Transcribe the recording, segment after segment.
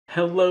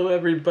Hello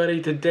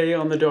everybody, today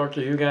on the Doctor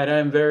Who Guide I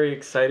am very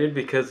excited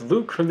because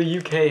Luke from the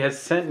UK has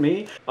sent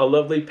me a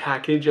lovely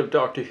package of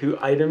Doctor Who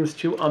items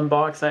to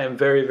unbox. I am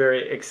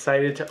very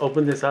excited to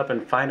open this up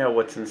and find out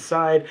what's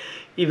inside.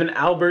 Even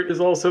Albert is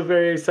also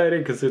very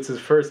excited because it's his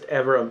first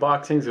ever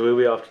unboxing, so he'll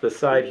be off to the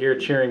side here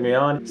cheering me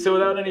on. So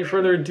without any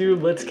further ado,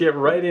 let's get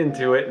right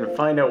into it and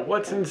find out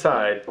what's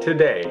inside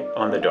today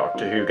on the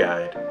Doctor Who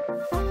Guide.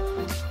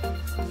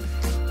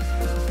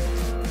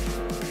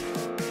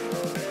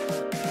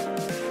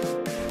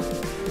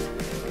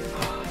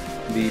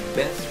 The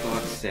best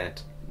box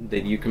set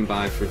that you can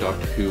buy for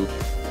Doctor Who.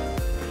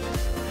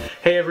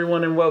 Hey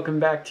everyone, and welcome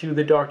back to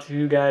the Doctor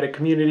Who Guide, a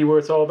community where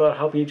it's all about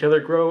helping each other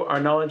grow our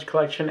knowledge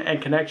collection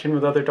and connection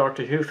with other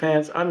Doctor Who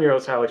fans. I'm your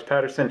host,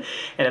 Patterson,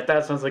 and if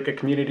that sounds like a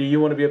community you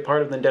want to be a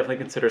part of, then definitely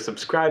consider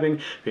subscribing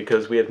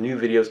because we have new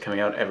videos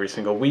coming out every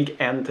single week.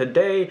 And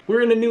today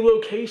we're in a new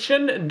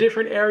location,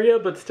 different area,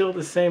 but still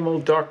the same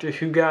old Doctor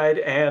Who Guide,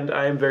 and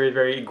I am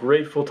very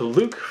grateful to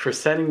Luke for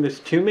sending this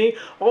to me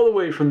all the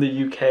way from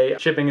the UK.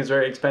 Shipping is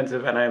very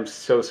expensive, and I am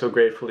so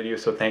grateful to you,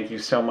 so thank you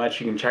so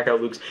much. You can check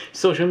out Luke's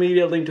social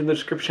media linked in the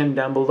description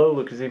down below.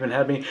 Luke has even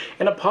had me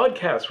in a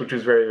podcast, which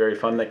was very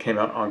fun, that came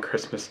out on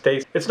Christmas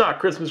Day. It's not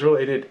Christmas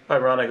related,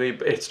 ironically,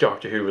 but it's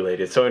Doctor Who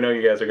related, so I know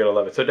you guys are gonna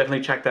love it, so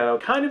definitely check that out.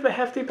 Kind of a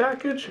hefty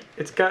package.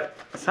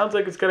 Sounds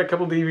like it's got a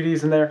couple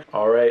DVDs in there.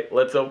 Alright,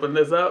 let's open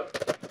this up.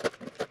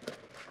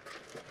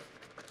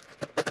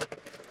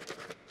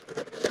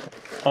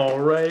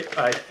 Alright,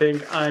 I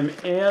think I'm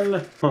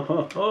in.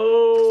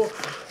 Oh,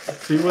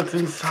 let's see what's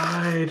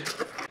inside.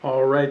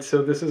 Alright,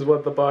 so this is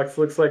what the box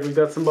looks like. We've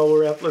got some bubble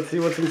wrap. Let's see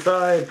what's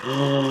inside.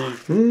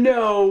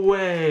 No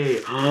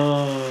way!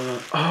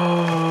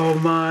 Oh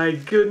my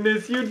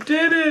goodness, you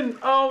didn't!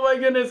 Oh my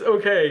goodness,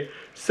 okay.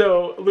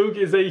 So, Luke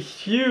is a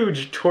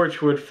huge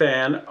Torchwood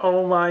fan.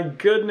 Oh my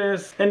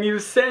goodness. And you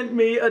sent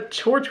me a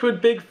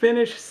Torchwood Big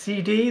Finish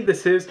CD.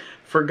 This is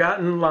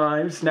Forgotten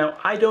Lives. Now,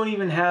 I don't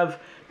even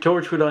have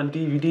Torchwood on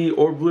DVD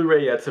or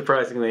Blu-ray yet,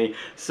 surprisingly,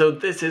 so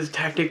this is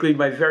technically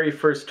my very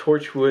first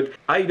Torchwood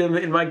item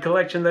in my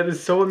collection. That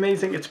is so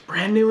amazing. It's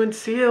brand new and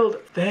sealed.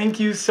 Thank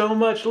you so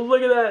much.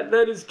 Look at that.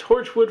 That is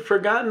Torchwood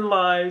Forgotten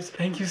Lives.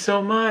 Thank you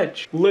so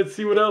much. Let's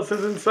see what else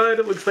is inside.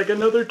 It looks like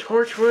another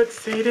Torchwood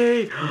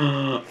CD.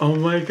 Oh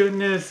my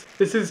goodness.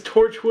 This is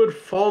Torchwood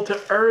Fall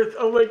to Earth.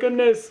 Oh my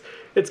goodness.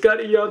 It's got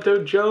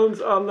Ianto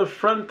Jones on the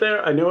front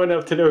there. I know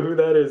enough to know who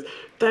that is.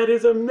 That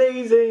is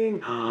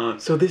amazing.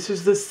 So this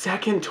is the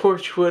second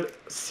Torchwood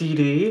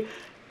CD,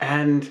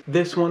 and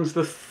this one's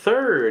the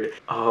third.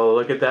 Oh,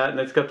 look at that. And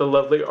it's got the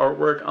lovely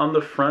artwork on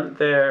the front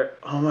there.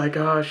 Oh my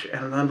gosh.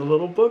 And then the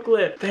little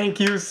booklet. Thank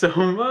you so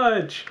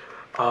much.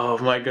 Oh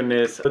my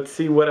goodness. Let's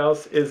see what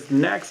else is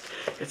next.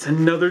 It's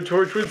another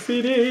Torchwood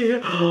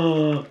CD.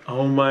 Oh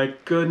my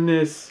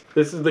goodness.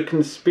 This is The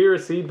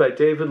Conspiracy by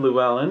David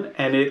Llewellyn,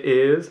 and it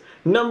is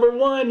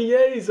 #1.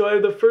 Yay! So I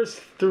have the first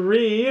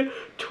 3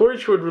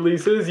 Torchwood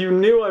releases. You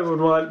knew I would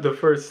want the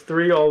first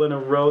 3 all in a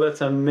row.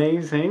 That's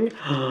amazing.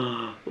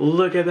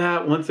 Look at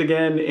that once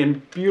again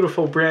in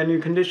beautiful brand new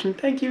condition.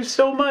 Thank you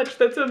so much.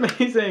 That's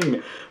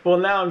amazing. Well,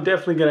 now I'm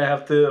definitely going to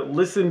have to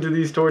listen to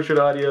these Torchwood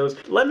audios.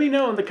 Let me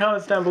know in the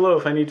comments down below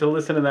if I need to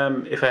listen to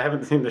them if I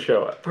haven't seen the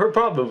show.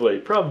 Probably.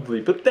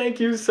 But thank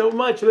you so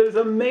much. That is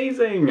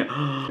amazing.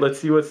 Let's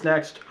see what's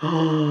next.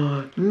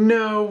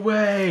 No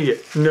way.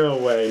 No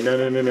way.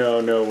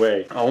 No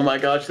way. Oh my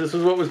gosh, this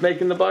is what was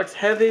making the box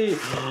heavy.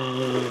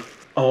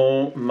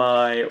 Oh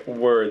my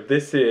word.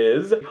 This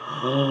is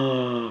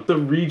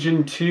the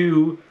Region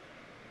 2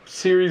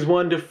 Series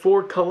 1 to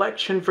 4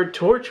 collection for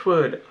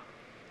Torchwood.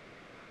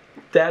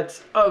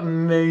 That's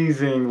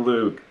amazing,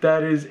 Luke.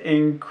 That is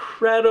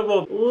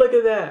incredible. Look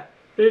at that.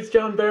 There's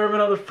John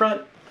Barrowman on the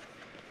front.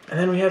 And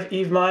then we have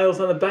Eve Miles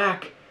on the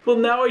back. Well,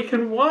 now I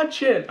can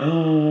watch it.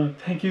 Oh,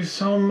 thank you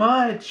so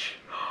much.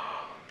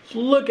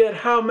 Look at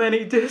how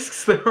many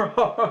discs there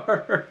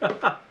are.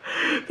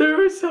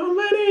 There are so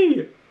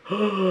many.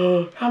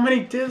 How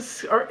many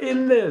discs are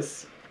in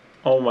this?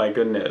 Oh my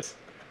goodness.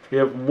 We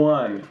have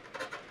 1,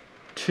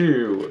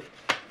 2,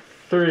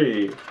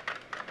 3,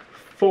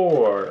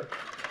 4,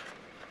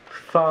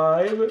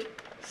 5,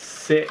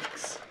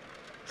 6,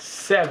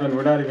 7.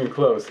 We're not even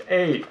close.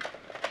 8,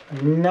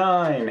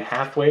 9.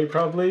 Halfway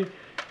probably.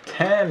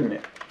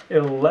 10.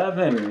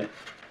 11,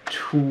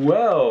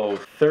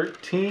 12,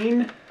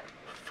 13,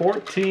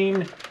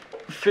 14,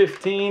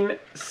 15,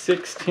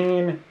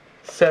 16,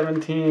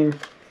 17,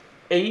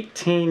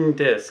 18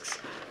 discs.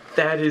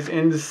 That is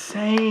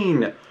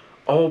insane.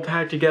 All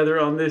packed together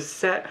on this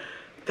set.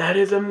 That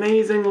is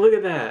amazing. Look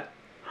at that.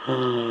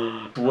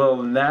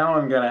 Well, now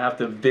I'm gonna have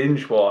to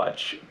binge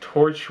watch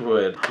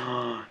Torchwood.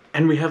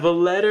 And we have a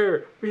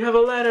letter.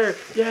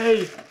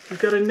 Yay. We've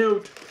got a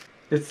note.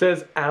 It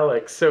says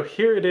Alex, so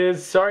here it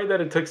is. Sorry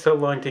that it took so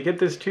long to get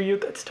this to you.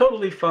 That's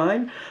totally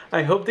fine.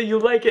 I hope that you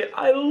like it.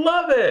 I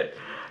love it.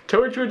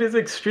 Torchwood is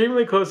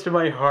extremely close to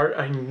my heart,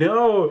 I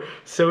know.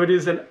 So it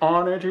is an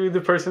honor to be the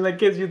person that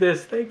gives you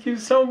this. Thank you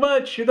so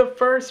much. You're the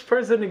first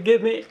person to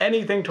give me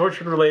anything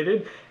Torchwood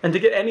related and to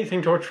get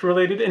anything Torchwood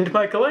related into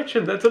my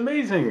collection. That's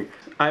amazing.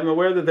 I'm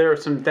aware that there are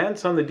some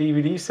dents on the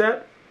DVD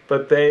set,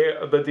 but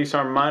these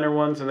are minor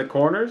ones in the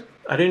corners.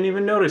 I didn't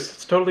even notice.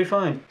 It's totally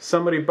fine.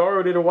 Somebody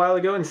borrowed it a while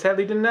ago and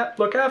sadly did not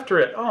look after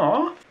it.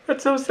 Aw,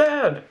 that's so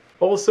sad.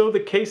 Also, the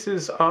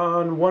cases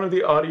on one of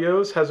the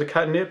audios has a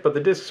cut in it, but the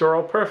discs are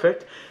all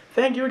perfect.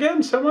 Thank you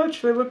again so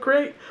much. They look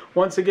great.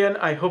 Once again,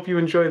 I hope you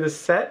enjoy this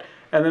set.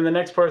 And then the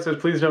next part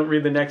says, please don't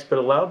read the next bit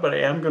aloud, but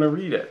I am going to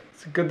read it.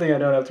 It's a good thing I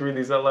don't have to read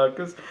these out loud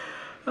because,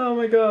 oh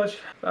my gosh,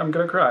 I'm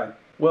going to cry.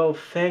 Well,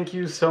 thank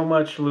you so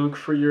much, Luke,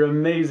 for your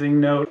amazing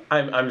note.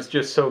 I'm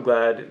just so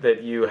glad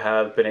that you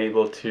have been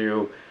able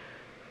to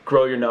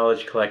grow your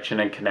knowledge collection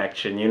and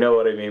connection. You know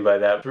what I mean by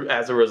that.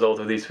 As a result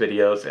of these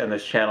videos and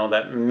this channel,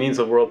 that means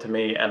the world to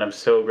me, and I'm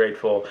so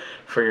grateful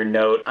for your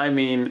note. I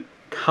mean,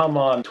 come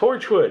on,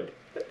 Torchwood.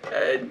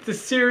 The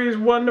series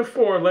 1 to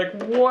 4, like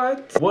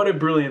what? What a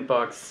brilliant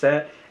box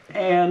set.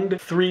 And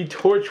 3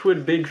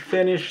 Torchwood Big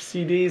Finish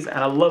CDs and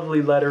a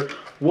lovely letter.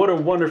 What a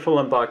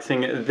wonderful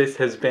unboxing this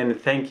has been.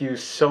 Thank you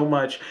so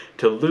much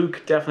to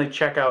Luke. Definitely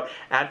check out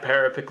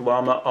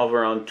 @ParaPicLlama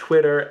over on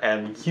Twitter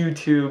and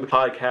YouTube.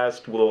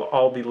 Podcast will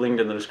all be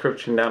linked in the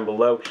description down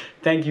below.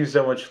 Thank you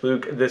so much,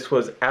 Luke. This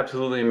was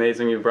absolutely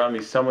amazing. You brought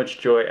me so much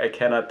joy. I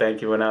cannot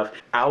thank you enough.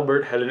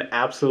 Albert had an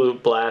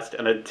absolute blast,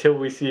 and until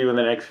we see you in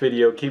the next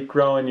video, keep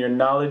growing your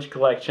knowledge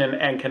collection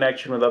and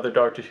connection with other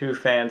Doctor Who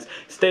fans.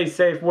 Stay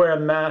safe, wear a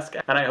mask,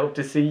 and I hope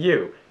to see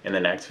you in the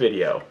next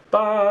video.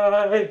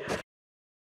 Bye!